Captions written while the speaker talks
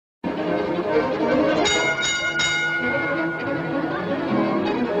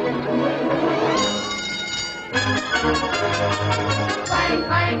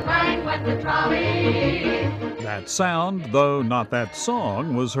trolley. That sound, though not that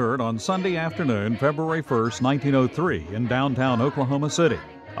song, was heard on Sunday afternoon, February 1st, 1903, in downtown Oklahoma City.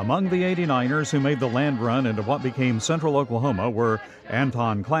 Among the 89ers who made the land run into what became Central Oklahoma were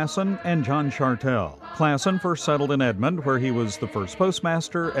Anton Klassen and John Chartel. Klassen first settled in Edmond, where he was the first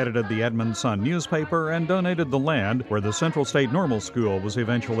postmaster, edited the Edmond Sun newspaper, and donated the land where the Central State Normal School was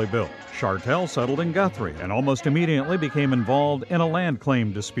eventually built. Chartel settled in Guthrie and almost immediately became involved in a land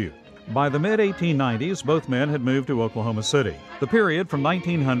claim dispute. By the mid-1890s, both men had moved to Oklahoma City. The period from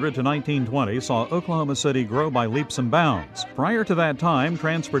 1900 to 1920 saw Oklahoma City grow by leaps and bounds. Prior to that time,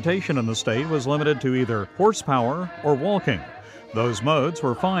 transportation in the state was limited to either horsepower or walking. Those modes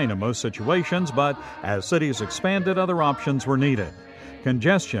were fine in most situations, but as cities expanded, other options were needed.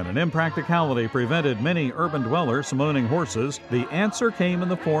 Congestion and impracticality prevented many urban dwellers from owning horses. The answer came in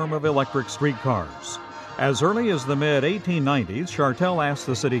the form of electric streetcars. As early as the mid-1890s, Chartel asked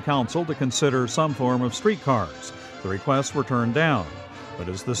the City Council to consider some form of streetcars. The requests were turned down. But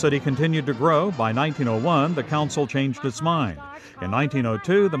as the city continued to grow, by 1901, the council changed its mind. In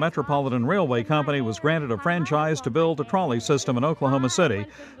 1902, the Metropolitan Railway Company was granted a franchise to build a trolley system in Oklahoma City,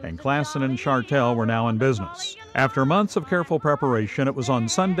 and Klassen and Chartel were now in business. After months of careful preparation, it was on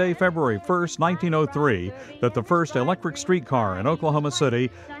Sunday, February 1st, 1903, that the first electric streetcar in Oklahoma City,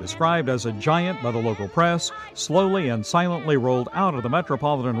 described as a giant by the local press, slowly and silently rolled out of the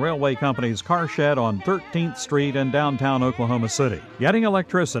Metropolitan Railway Company's car shed on 13th Street in downtown Oklahoma City. Getting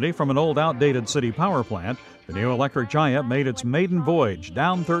electricity from an old outdated city power plant, the new electric giant made its maiden voyage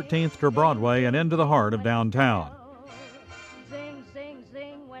down 13th to Broadway and into the heart of downtown.